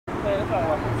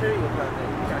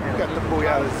Got the boy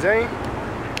Alizé.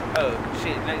 Oh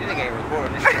shit, this nigga ain't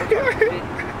recording this shit.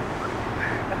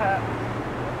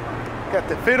 Got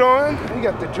the fit on. You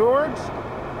got the Jords.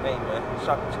 Hey man,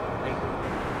 shock you.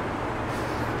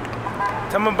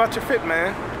 Tell me about your fit,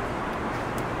 man.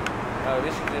 Oh,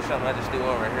 this is just something I just do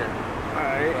on right here.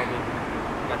 Alright.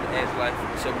 Got the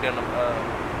Edgelife, so down the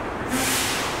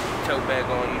tote bag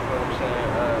on, you know what I'm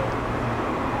saying?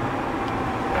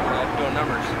 Doing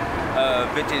numbers.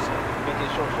 Vintage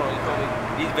short shorts, you feel me?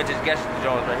 These vintage guest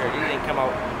Jones right here, these ain't come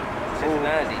out since the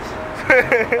 90s.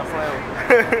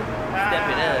 Step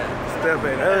it up. Step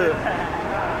it up.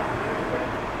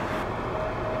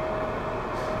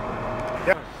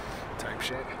 Yep. Type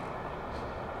shit.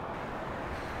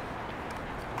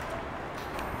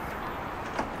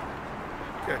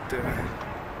 Got the.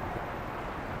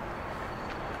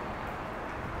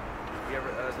 You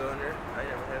ever go in there? I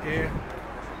never have. Yeah.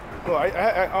 Well,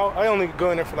 I only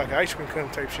go in there for like ice cream cone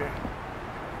type shit.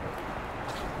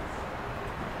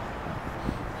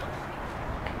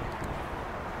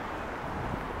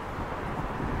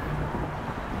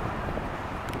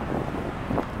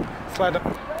 Slide up.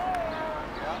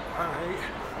 Alright.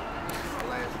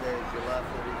 Last day is July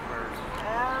 31st.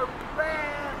 Oh,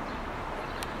 man.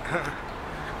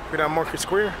 We're down Market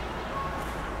Square.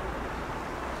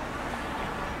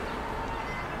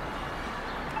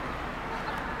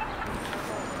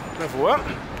 Level up.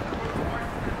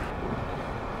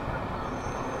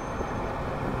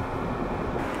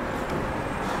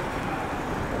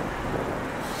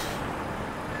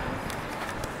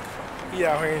 He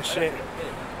out here and shit.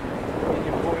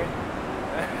 Your boy.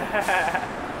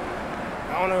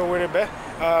 I don't know where the best.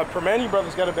 Permani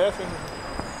Brothers got a bathroom.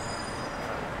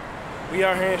 We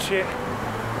out here and shit.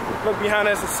 Look behind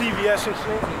us, the CVS and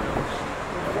shit.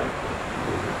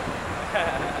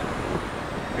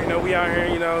 You know, we out here,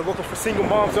 you know, looking for single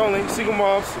moms only. Single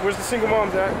moms. Where's the single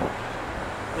moms at?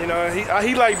 You know,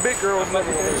 he like big girls and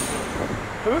everything.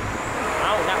 Who?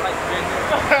 I do not like big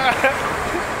girls.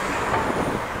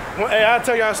 Well, hey, I'll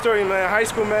tell y'all a story, man. High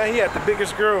school, man, he had the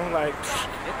biggest girl. Like,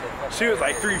 she was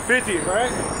like 350,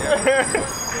 right? Yeah.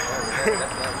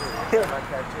 That's my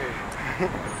criteria.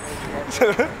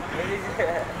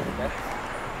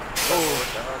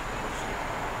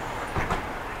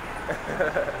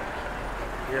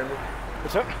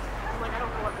 What's up? I'm like, I don't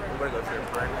know what we're going to go to the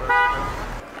break.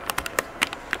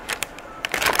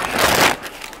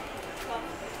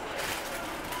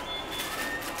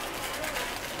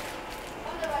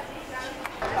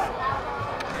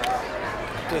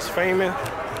 This famous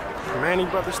Manny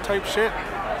Brothers type shit.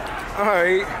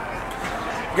 Alright.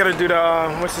 Gotta do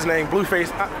the, what's his name?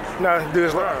 Blueface. No, do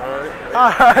his.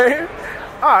 Alright.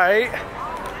 Alright.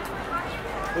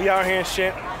 We out here and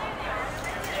shit.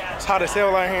 It's hot as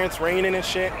hell out here. It's raining and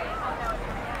shit.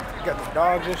 Got the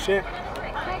dogs and shit.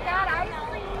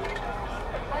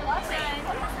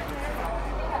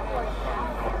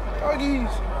 Doggies.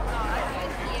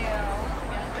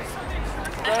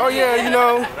 Oh yeah, you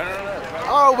know,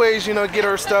 always, you know, get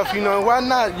her stuff, you know, why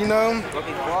not, you know?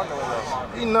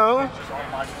 You know,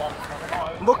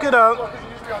 look it up,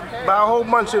 buy a whole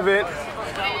bunch of it.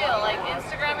 Like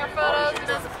Instagram your photos, it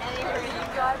doesn't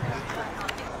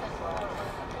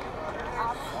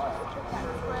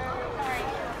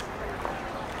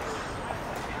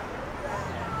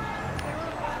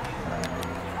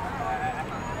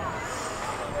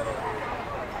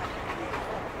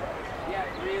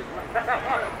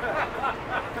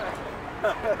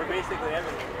For basically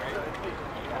everything, right?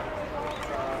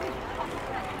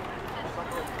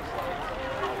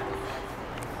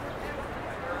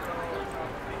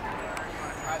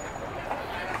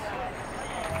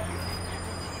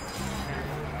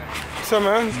 What's up,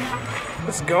 man?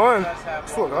 It's going.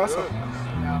 It's look awesome.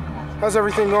 How's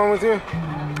everything going with you?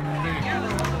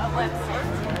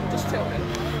 Just tell me.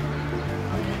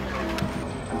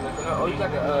 Oh, you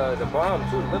got the balm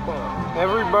too, lip balm.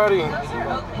 Everybody,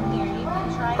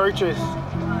 purchase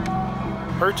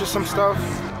some stuff.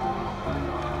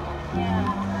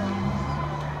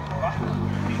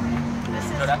 This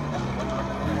is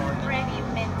pretty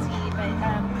minty, but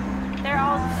they're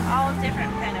all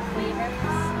different kind of flavors.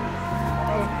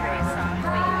 It's very soft,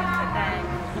 but you can put that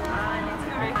on. It's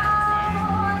very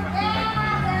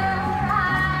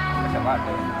That's a lot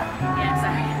though. yeah,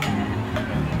 sorry.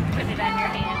 Put it on your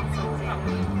hands.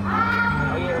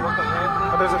 Oh yeah, welcome, man.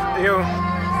 How does it feel?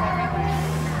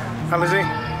 How is he?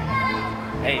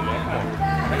 Hey, man.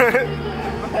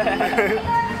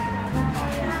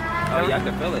 Oh yeah, I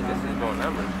can feel it. This is going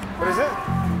numbers. What is it?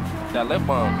 That lip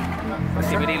balm. The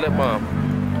CBD lip balm.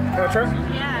 Can I try?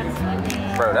 Yeah,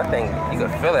 absolutely. Bro, that thing, you can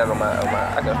feel that on my,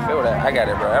 I can feel that. I got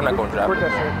it, bro. I'm not gonna drop Record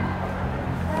it.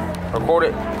 that shit. Record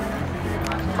it.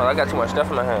 Oh, I got too much stuff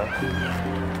in my hand.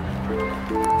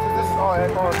 This is all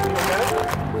headphones. This is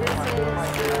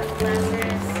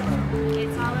Lazarus.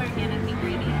 It's all organic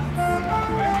ingredients.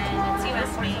 And it's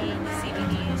US made.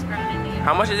 CBD is grown in the US.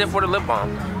 How much is it for the lip balm?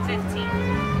 15.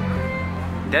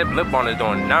 That lip balm is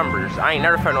doing numbers. I ain't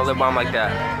never felt no lip balm like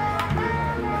that.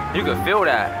 You can feel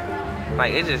that.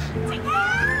 Like, it just,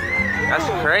 that's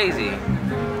crazy.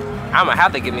 I'm gonna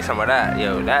have to give me some of that.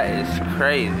 Yo, that is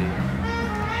crazy.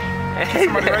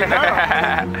 Right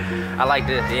now. I like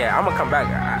this. Yeah, I'm gonna come back.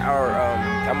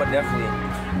 I'm gonna definitely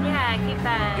Yeah, keep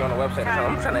that. get on the website.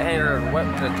 I'm trying to hand her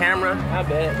to the camera. I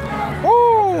bet.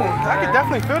 Woo! I can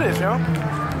definitely feel this, yo.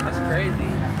 That's crazy.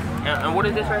 And what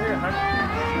is this right here, huh?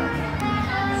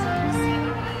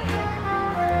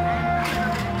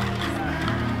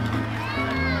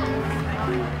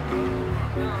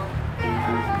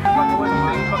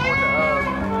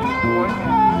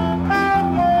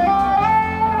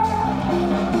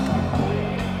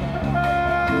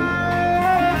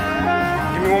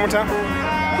 Give me one more time.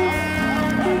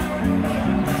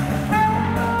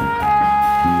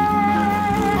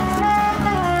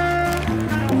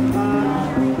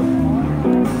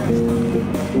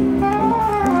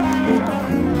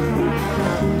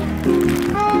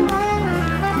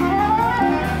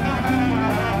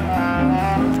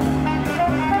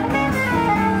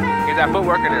 Get that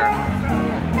footwork in there.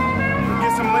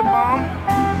 Get some lip balm.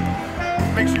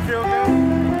 Makes you feel good.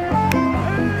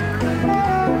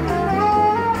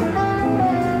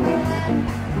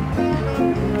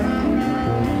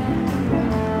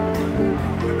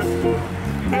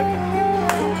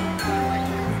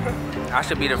 I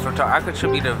should be the I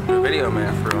should be the video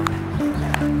man for real.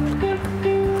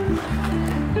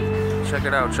 Check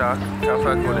it out, Chalk. Y'all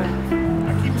fuck with it.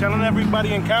 I keep telling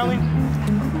everybody in Cali,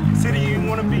 city you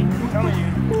want to be. I'm telling you.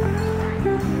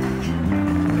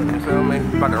 You feel me?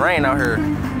 About to rain out here.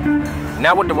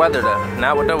 Not with the weather though.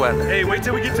 Not with the weather. Hey, wait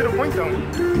till we get to the point though.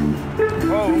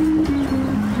 Whoa.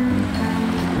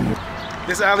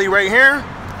 This alley right here,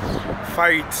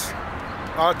 fights.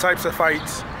 All types of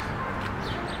fights.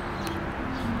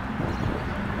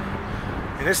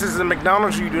 And this is the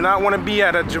McDonald's you do not want to be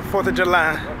at 4th of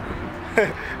July.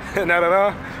 Not at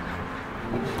all.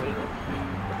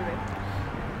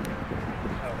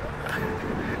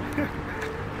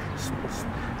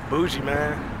 Bougie,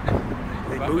 man.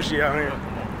 They bougie out here.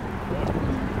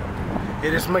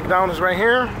 It is McDonald's right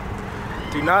here.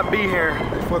 Do not be here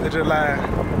 4th of July.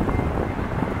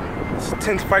 It's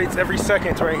 10 fights every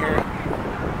second right here.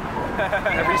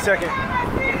 Every second.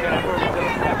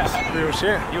 Real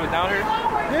shit. You was down here?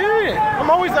 Yeah, I'm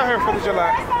always out here 4th of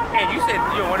July. And you said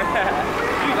you want to.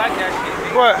 You like that shit,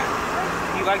 man. What?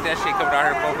 You like that shit coming out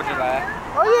here 4th of July?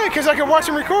 Oh yeah, because I can watch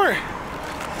and record.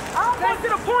 That's to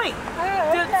the point.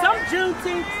 Did some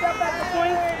Juneteenth stuff at the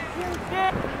point?